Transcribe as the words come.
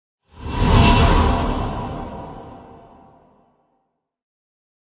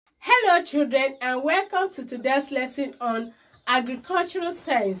Hello children, and welcome to today's lesson on agricultural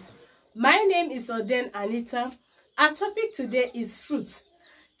science. My name is Oden Anita. Our topic today is fruit.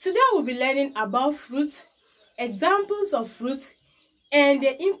 Today we'll be learning about fruit, examples of fruit, and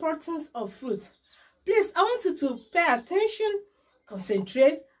the importance of fruit. Please, I want you to pay attention,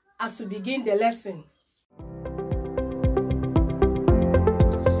 concentrate as we begin the lesson.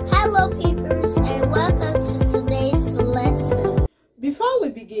 Hello peepers, and welcome to today's lesson. Before we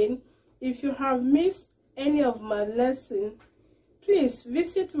begin, if you have missed any of my lesson, please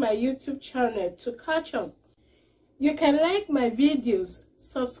visit my YouTube channel to catch up. You can like my videos,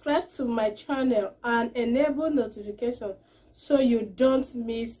 subscribe to my channel, and enable notification so you don't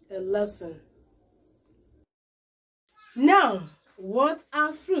miss a lesson. Now, what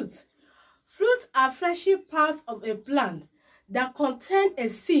are fruits? Fruits are fleshy parts of a plant that contain a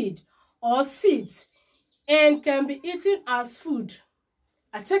seed or seeds and can be eaten as food.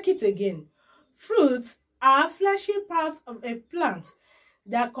 I take it again. Fruits are fleshy parts of a plant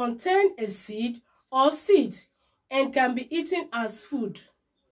that contain a seed or seed and can be eaten as food.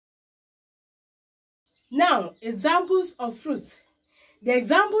 Now, examples of fruits. The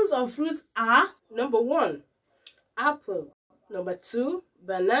examples of fruits are: number 1, apple. Number 2,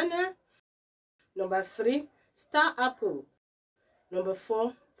 banana. Number 3, star apple. Number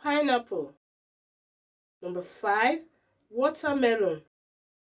 4, pineapple. Number 5, watermelon.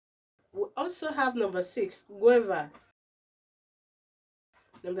 We also have number 6, guava.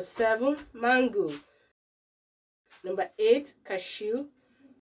 Number 7, mango. Number 8, cashew.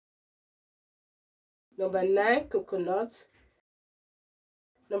 Number 9, coconut.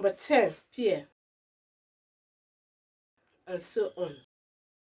 Number 10, pear. And so on.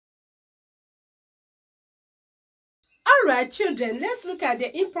 Alright children, let's look at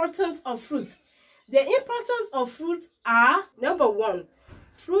the importance of fruit. The importance of fruit are: number 1,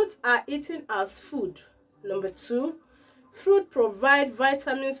 fruits are eaten as food. Number 2, fruit provide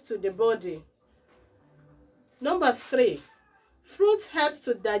vitamins to the body. Number 3, fruits helps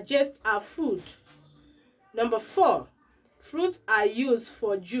to digest our food. Number 4, fruits are used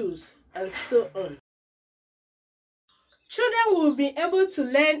for juice, and so on. Children will be able to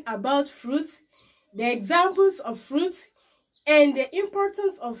learn about fruits, the examples of fruits, and the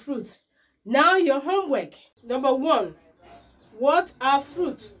importance of fruits. Now your homework. Number 1, what are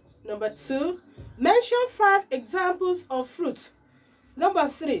fruits? Number 2, mention 5 examples of fruits. Number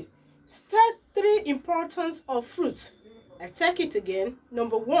 3, state 3 importance of fruits. I take it again.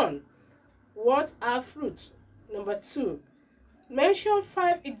 Number 1, what are fruits? Number 2, mention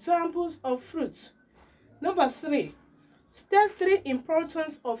 5 examples of fruits. Number 3, state 3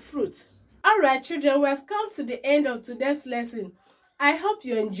 importance of fruits. Alright children, we have come to the end of today's lesson. I hope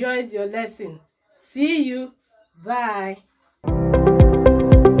you enjoyed your lesson. See you. Bye.